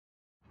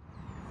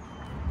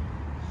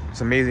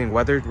It's amazing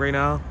weather right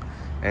now,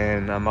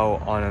 and I'm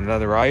out on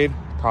another ride,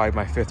 probably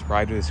my 5th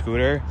ride with the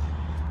scooter.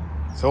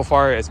 So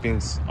far it's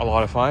been a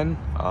lot of fun.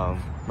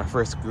 My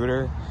first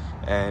scooter,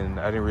 and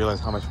I didn't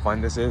realize how much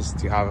fun this is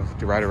to have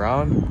to ride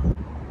around.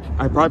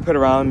 I probably put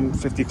around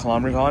 50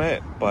 kilometers on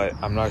it, but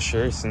I'm not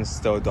sure since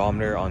the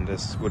odometer on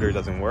this scooter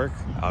doesn't work.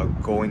 I'll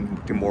go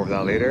into more of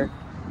that later.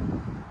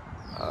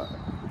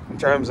 In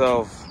terms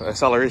of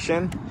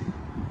acceleration,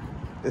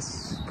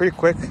 it's pretty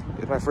quick.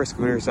 It's my first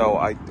scooter, so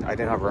I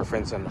didn't have a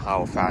reference on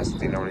how fast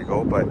they normally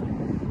go, but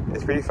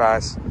it's pretty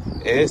fast.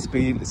 It is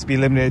speed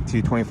limited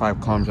to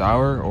 25 kilometers an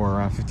hour, or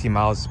around 15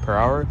 miles per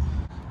hour.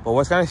 But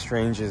what's kind of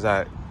strange is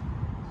that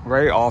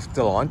right off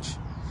the launch,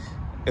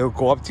 it'll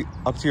go up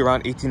to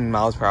around 18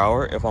 miles per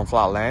hour if on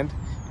flat land,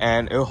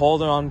 and it'll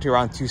hold on to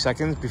around 2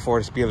 seconds before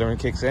the speed limit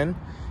kicks in.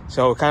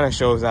 So it kind of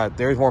shows that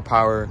there's more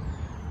power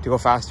to go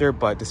faster,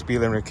 but the speed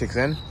limit kicks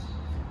in.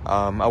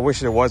 I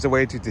wish there was a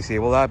way to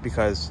disable that,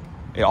 because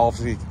it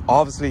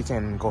obviously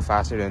can go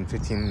faster than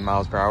 15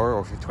 miles per hour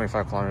or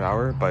 25 kilometers an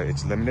hour, but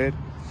it's limited.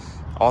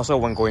 Also,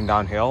 when going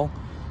downhill,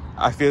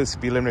 I feel the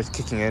speed limit is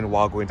kicking in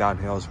while going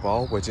downhill as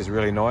well, which is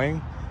really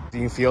annoying. You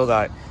can feel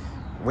that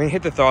when you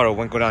hit the throttle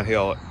when going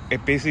downhill,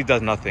 it basically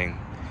does nothing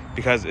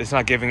because it's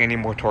not giving any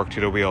more torque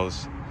to the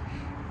wheels.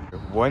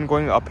 When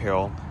going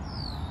uphill,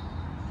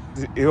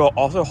 it will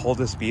also hold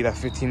the speed at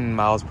 15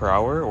 miles per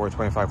hour or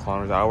 25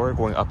 kilometers an hour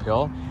going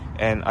uphill,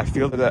 and I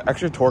feel that the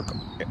extra torque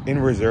in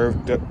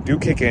reserve do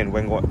kick in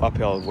when going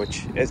uphill,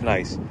 which is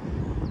nice.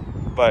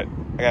 But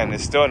again,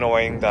 it's still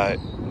annoying that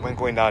when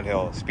going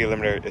downhill, speed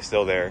limiter is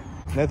still there.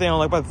 Another thing I don't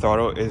like about the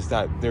throttle is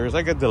that there's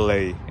like a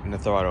delay in the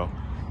throttle.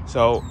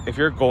 So if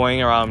you're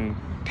going around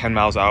 10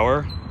 miles an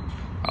hour,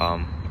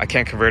 I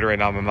can't convert it right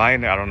now in my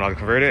mind. I don't know how to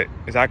convert it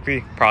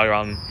exactly. Probably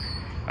around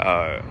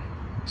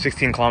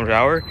 16 kilometers an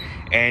hour,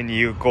 and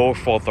you go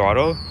full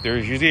throttle,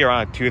 there's usually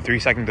around a 2 to 3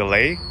 second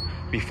delay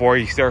before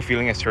you start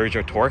feeling a surge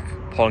of torque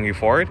pulling you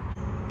forward.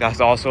 That's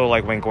also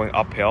like when going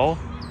uphill,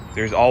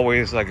 there's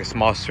always like a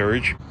small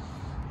surge.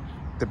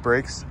 The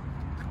brakes,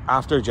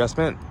 after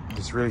adjustment,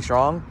 is really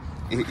strong.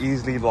 It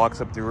easily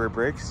locks up the rear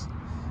brakes,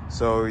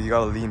 so you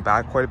gotta lean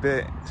back quite a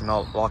bit to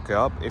not lock it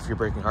up if you're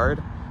braking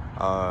hard.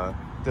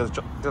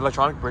 The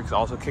electronic brakes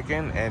also kick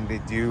in, and they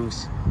do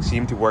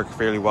seem to work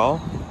fairly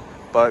well,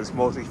 but it's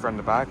mostly from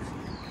the back.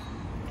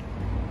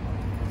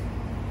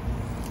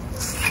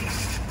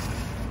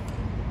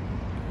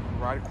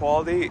 Ride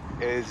quality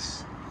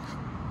is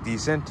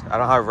decent. I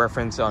don't have a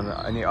reference on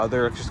any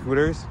other electric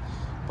scooters,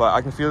 but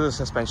I can feel the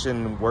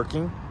suspension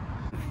working.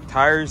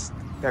 Tires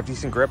have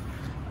decent grip.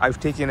 I've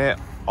taken it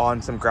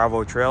on some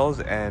gravel trails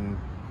and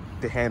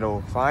they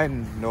handle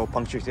fine, no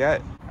punctures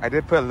yet. I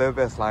did put a little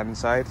bit of slime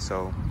inside,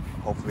 so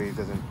hopefully it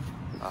doesn't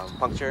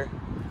puncture.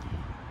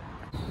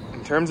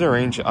 In terms of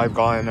range, I've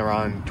gone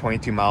around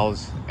 22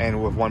 miles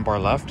and with 1 bar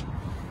left,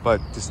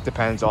 but this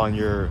depends on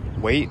your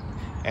weight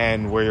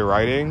and where you're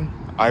riding.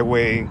 I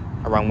weigh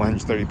around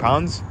 130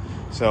 pounds,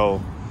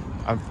 so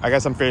I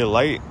guess I'm fairly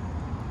light.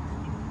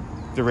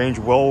 The range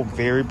will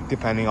vary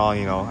depending on,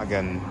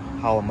 again,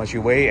 how much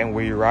you weigh and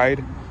where you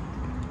ride.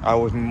 I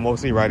was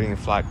mostly riding in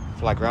flat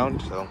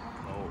ground, so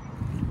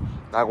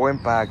I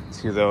went back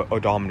to the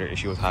odometer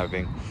issue I was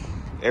having.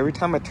 Every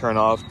time I turn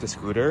off the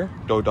scooter,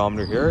 the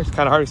odometer here, it's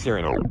kind of hard to see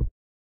right now.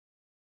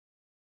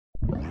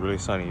 It's really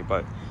sunny,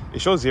 but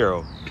it shows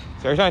 0.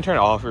 So every time I turn it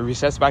off, it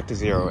resets back to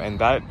 0, and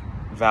that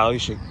value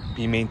should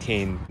be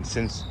maintained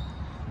since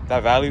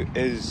that value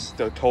is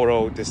the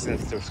total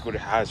distance the scooter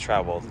has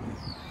traveled.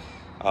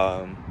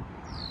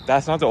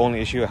 That's not the only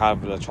issue I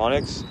have with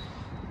electronics.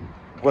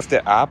 With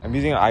the app, I'm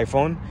using an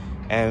iPhone,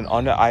 and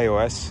on the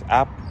iOS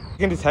app, you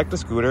can detect the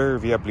scooter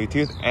via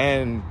Bluetooth,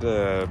 and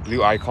the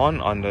blue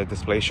icon on the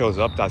display shows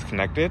up that's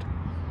connected.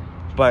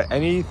 But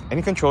any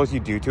controls you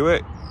do to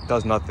it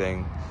does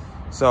nothing.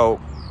 So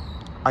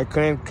I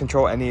couldn't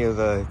control any of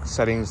the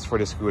settings for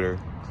the scooter,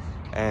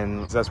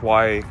 and that's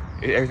why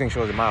everything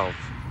shows a miles.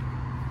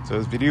 So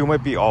this video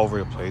might be all over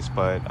the place,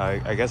 but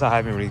I guess I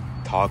haven't really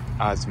talked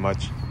as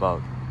much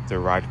about the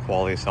ride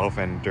quality itself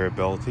and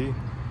durability.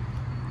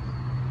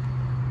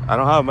 I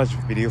don't have much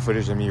video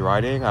footage of me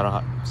riding.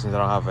 Since I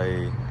don't have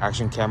a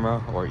action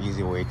camera or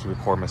easy way to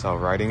record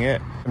myself riding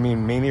it. I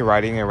mean, mainly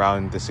riding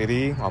around the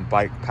city on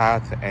bike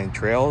paths and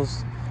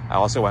trails. I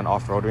also went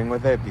off-roading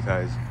with it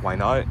because why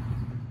not?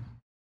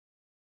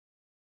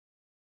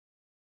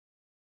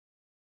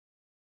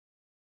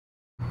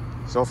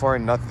 So far,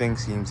 nothing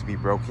seems to be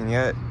broken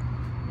yet,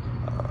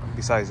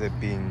 besides it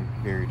being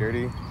very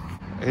dirty.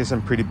 There's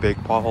some pretty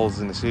big potholes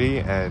in the city,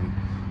 and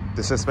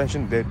the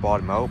suspension did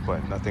bottom out,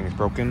 but nothing is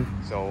broken.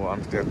 So I'm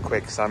just doing a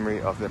quick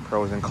summary of the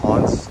pros and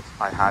cons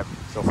I had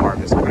so far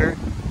in this scooter.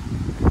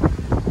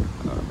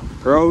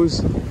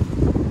 Pros,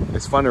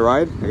 it's fun to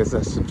ride. I guess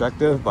that's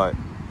subjective, but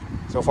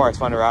so far it's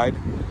fun to ride.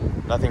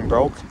 Nothing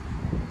broke.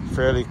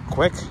 Fairly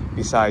quick,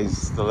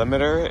 besides the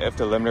limiter. If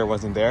the limiter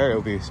wasn't there, it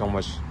would be so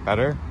much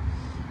better.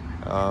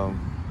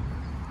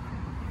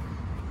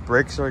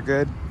 Brakes are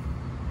good.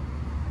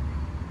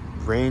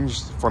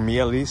 Range, for me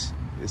at least,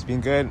 it's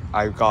been good.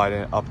 I've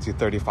gotten up to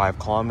 35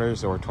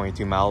 kilometers or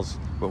 22 miles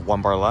with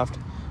 1 bar left,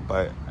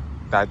 but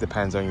that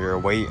depends on your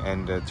weight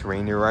and the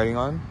terrain you're riding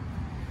on.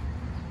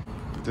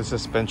 The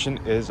suspension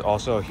is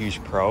also a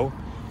huge pro.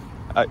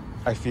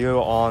 I feel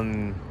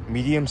on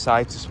medium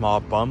size to small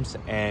bumps,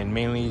 and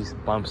mainly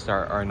bumps that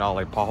are not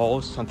like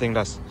potholes, something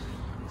that's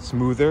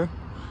smoother,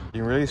 you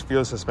can really feel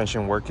the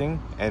suspension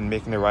working and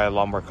making the ride a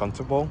lot more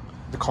comfortable.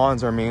 The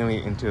cons are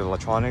mainly into the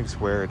electronics,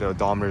 where the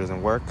odometer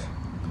doesn't work.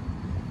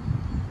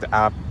 The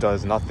app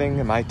does nothing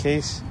in my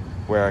case,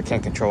 where I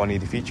can't control any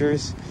of the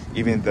features,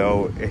 even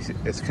though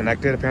it's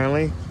connected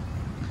apparently.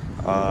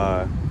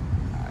 I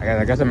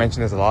guess I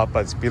mentioned this a lot,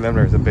 but speed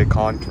limiter is a big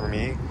con for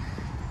me.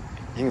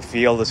 You can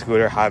feel the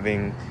scooter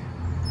having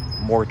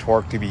more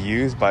torque to be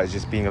used, but it's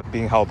just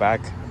being held back.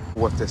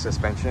 With the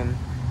suspension,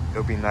 it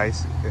would be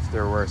nice if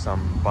there were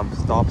some bump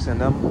stops in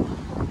them.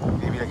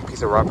 Maybe like a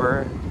piece of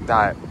rubber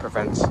that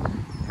prevents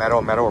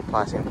metal or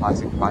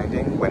plastic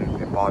binding when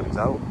it bottoms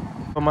out.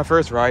 On my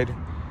first ride,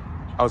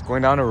 I was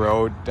going down a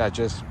road that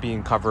just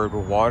being covered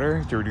with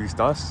water to reduce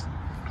dust,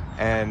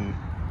 and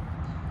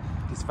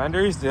these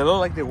fenders, they look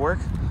like they work,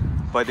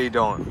 but they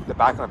don't. The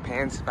back of my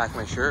pants, back of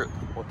my shirt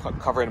were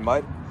covered in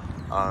mud.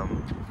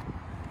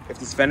 If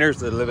these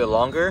fenders are a little bit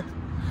longer,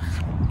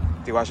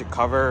 they will actually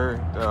cover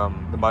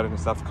the mud and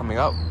stuff coming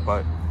up,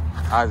 but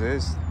as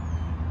is,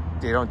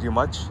 they don't do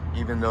much,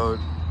 even though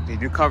they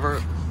do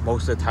cover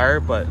most of the tire,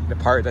 but the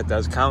part that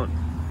does count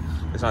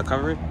is not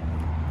covered.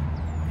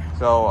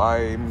 So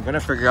I'm gonna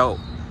figure out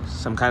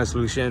some kind of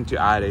solution to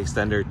add an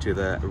extender to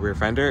the rear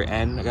fender,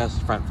 and I guess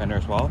front fender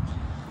as well.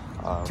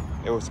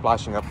 It was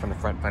splashing up from the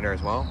front fender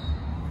as well.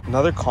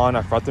 Another con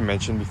I forgot to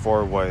mention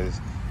before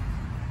was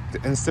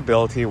the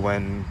instability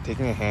when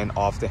taking a hand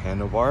off the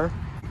handlebar.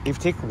 If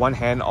you take one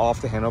hand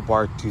off the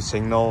handlebar to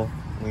signal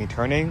when you're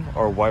turning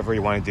or whatever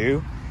you want to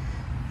do,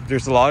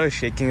 there's a lot of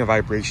shaking and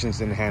vibrations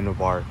in the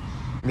handlebar.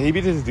 Maybe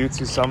this is due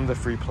to some of the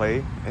free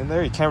play in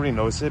there. You can't really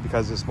notice it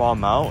because it's a small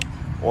amount,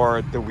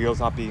 or the wheels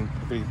not being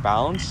perfectly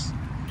balanced,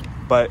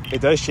 but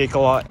it does shake a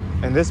lot,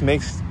 and this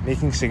makes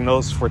making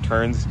signals for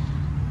turns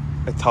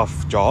a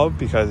tough job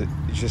because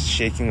it's just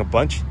shaking a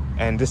bunch.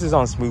 And this is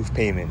on smooth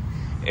pavement.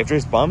 If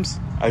there's bumps,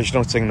 I just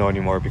don't signal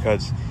anymore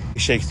because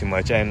it shakes too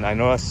much, and I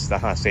know that's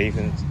not safe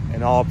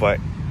and all, but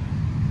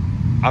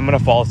I'm gonna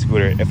fall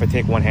scooter if I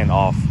take one hand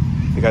off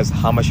because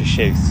how much it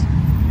shakes.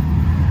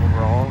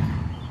 Overall,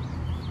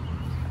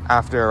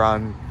 after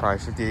around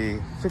probably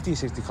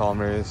 50-60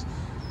 kilometers,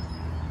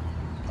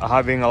 I'm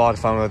having a lot of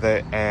fun with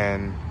it,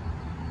 and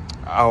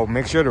I'll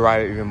make sure to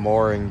ride it even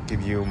more and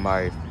give you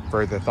my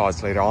further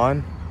thoughts later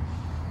on.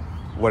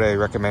 Would I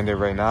recommend it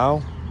right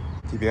now?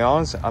 To be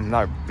honest, I'm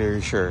not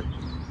very sure.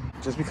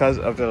 Just because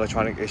of the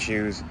electronic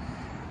issues,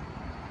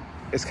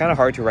 it's kind of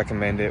hard to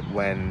recommend it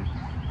when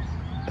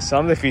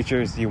some of the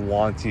features you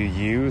want to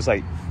use,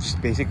 like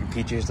just basic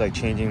features like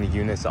changing the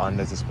units on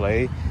the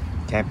display,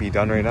 can't be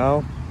done right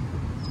now.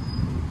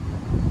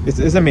 It's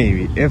a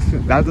maybe. If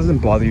that doesn't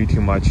bother you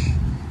too much,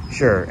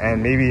 sure.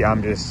 And maybe I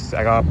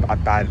got a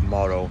bad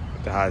model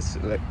that has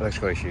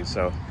electrical issues,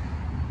 so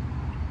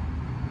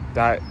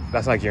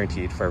that's not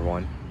guaranteed for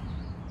everyone.